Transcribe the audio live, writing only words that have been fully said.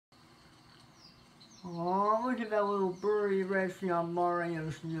Oh, look at that little birdie resting on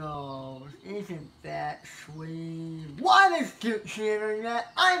Mario's nose. Isn't that sweet? What is cute internet?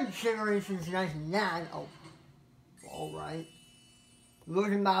 I'm Generation 99. Oh, alright.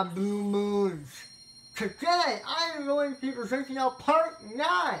 Look at my blue moons. Today, I am going to be presenting out part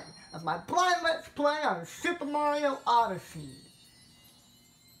 9 of my blind let's play on Super Mario Odyssey.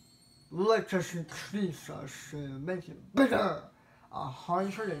 Let us increase us and make it bigger.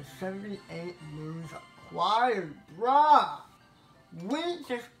 178 moons acquired, bruh. We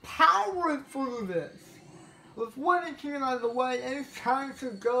just powered through this. With one king out of the way, it's time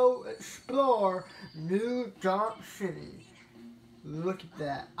to go explore New Donk City. Look at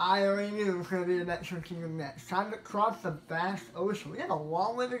that. I already knew it was going to be the Metro Kingdom next. Time to cross the vast ocean. We have a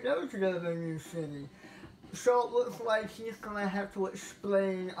long way to go to go to the new city. So it looks like he's going to have to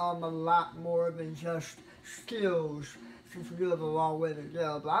explain a lot more than just skills, since we do have a long way to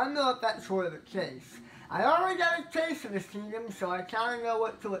go. But I don't know if that's sort of the case. I already got a taste of this kingdom, so I kind of know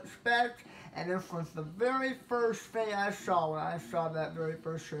what to expect. And this was the very first thing I saw when I saw that very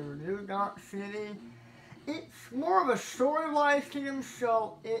first trailer, New Donk City. It's more of a story-wise kingdom,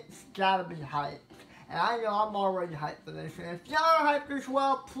 so it's gotta be hyped. And I know I'm already hyped for this. And if y'all are hyped as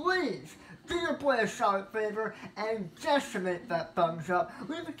well, please do your boy a solid favor and decimate that thumbs up.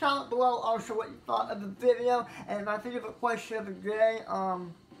 Leave a comment below also what you thought of the video. And if I think of a question of the day,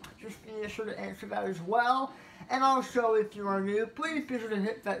 just be sure to answer that as well. And also, if you are new, please be sure to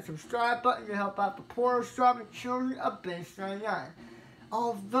hit that subscribe button to help out the poor, starving children of Base 99.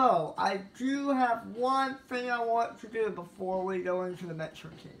 Although, I do have one thing I want to do before we go into the Metro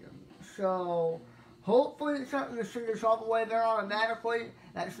Kingdom. So, hopefully it's not going to send us all the way there automatically.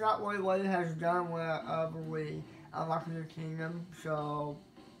 That's not really what it has done whenever we unlock the new kingdom. So,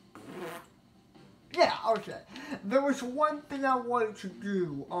 yeah, okay. There was one thing I wanted to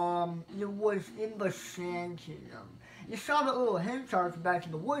do. It was in the Sand Kingdom. You saw that little hint art back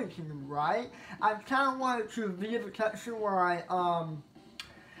in the Wood Kingdom, right? I kind of wanted to view the cutscene where I,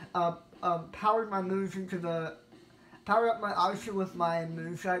 powered my moons into the, powered up my Odyssey with my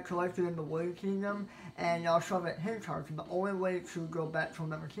moonshine collected in the Wood Kingdom, and y'all saw that hint art. And the only way to go back to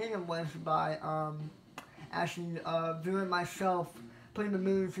another kingdom was by, actually, viewing myself putting the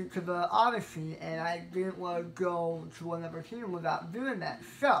moons into the Odyssey, and I didn't want to go to another kingdom without doing that.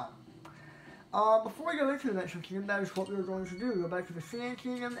 So, before we go into the Metro Kingdom, that is what we were going to do. Go back to the Sand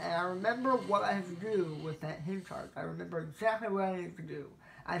Kingdom, and I remember what I had to do with that hint art. I remember exactly what I needed to do.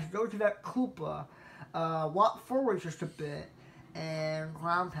 I had to go to that Koopa, walk forward just a bit, and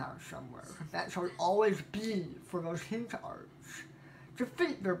ground pound somewhere. That's how it always be for those hint arts.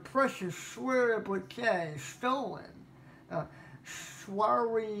 Defeat their precious Swear Bouquet stolen.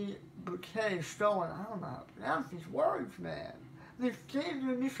 Swery Bouquet stolen. I don't know how to pronounce these words, man. This game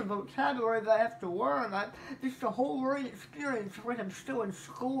gives me some vocabulary that I have to learn. This is a whole learning experience. It's like I'm still in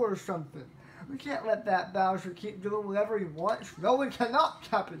school or something. We can't let that Bowser keep doing whatever he wants. No one cannot,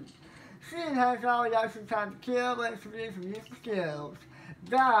 Captain. Seeing has already got some time to kill, let's review some useful skills.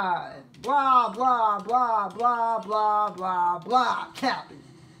 Die. Blah, blah, blah, blah, blah, blah, blah, Captain.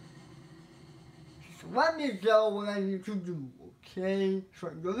 Just let me go what I need to do, okay? So I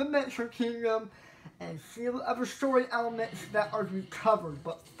can go to the Metro Kingdom and see the other story elements that are to be covered.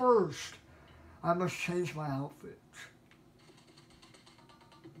 But first, I must change my outfit.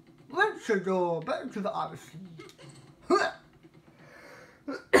 Let's go back to the Odyssey.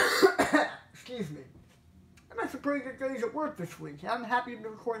 Excuse me. I've had some pretty good days at work this week. I'm happy to be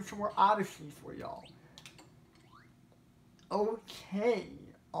recording some more Odysseys for y'all. Okay.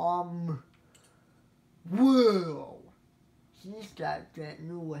 Whoa. He's got that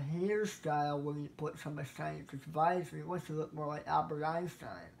new hairstyle when he puts on a scientist visor. He wants to look more like Albert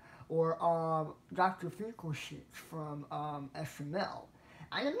Einstein. Or, Dr. Finkelstein from, SML.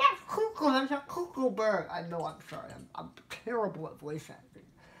 I am not cuckoo, I'm not cuckoo bird. I know, I'm sorry, I'm terrible at voice acting.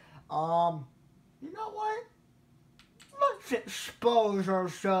 You know what? Let's expose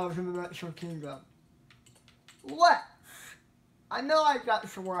ourselves in the Metro Kingdom. Let's. I know I got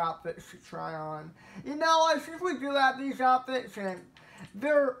some more outfits to try on. You know what, since we do have these outfits, and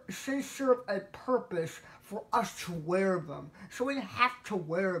they serve a purpose for us to wear them. So we have to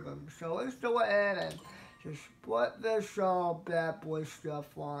wear them. So let's go ahead and just put this bad boy stuff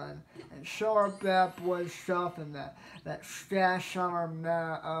on, and show our bad boy stuff, and that stash on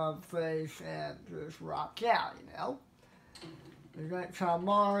our face, and just rock out, you know? That's how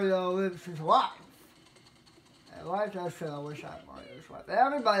Mario lives his life. And like I said, I wish I had Mario's life.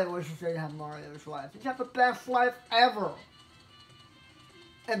 Everybody wishes they had Mario's life. He's got the best life ever.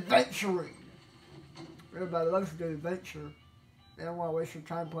 Adventuring. Everybody loves to do adventure. They don't want to waste your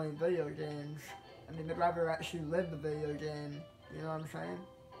time playing video games. I mean, they'd rather actually live the video game. You know what I'm saying?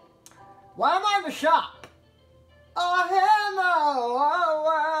 Why am I in the shop? Oh, hell no! Oh,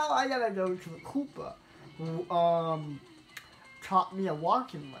 well, I gotta go to the Koopa, who, taught me a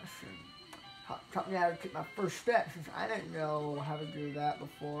walking lesson. Taught me how to take my first steps, since I didn't know how to do that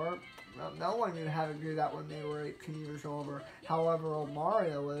before. No one knew how to do that when they were 18 years old, or however old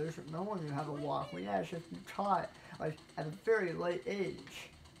Mario is. No one knew how to walk. We had to just be taught, like, at a very late age.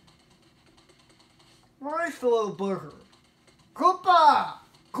 Where's the little booger? Koopa!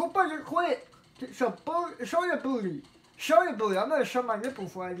 Koopa, you're quick! So, show your booty. Show your booty. I'm gonna show my nipple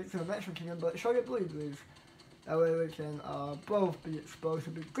before I get to the next kingdom, but show your booty, please. That way we can both be exposed to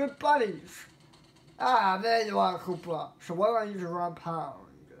be good buddies. Ah, there you are, Koopa. So why don't I use a round pound?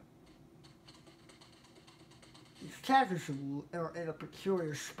 These cactus are in a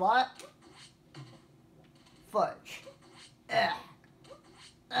peculiar spot. Fudge.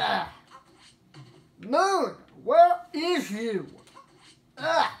 Moon, where is you?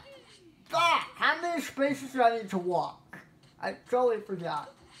 How many spaces do I need to walk? I totally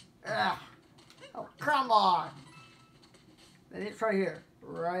forgot. Oh, come on. And it's right here.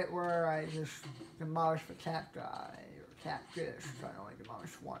 Right where I just demolished the cacti. Or cactus. So I only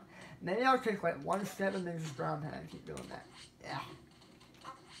demolished one. Maybe I'll take like one step and then just ground pound and keep doing that.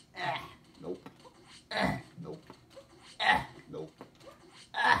 Nope. Nope. Nope.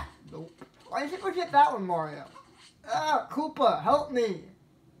 Nope. Why did you get that one, Mario? Koopa, help me.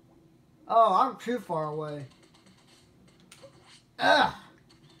 Oh, I'm too far away.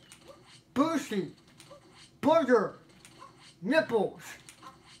 Boosty. Burger. Nipples.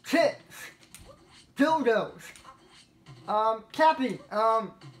 Tits. Dildos. Cappy.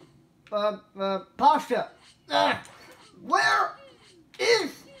 Pasta. Where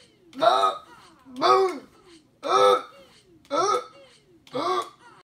is the moon?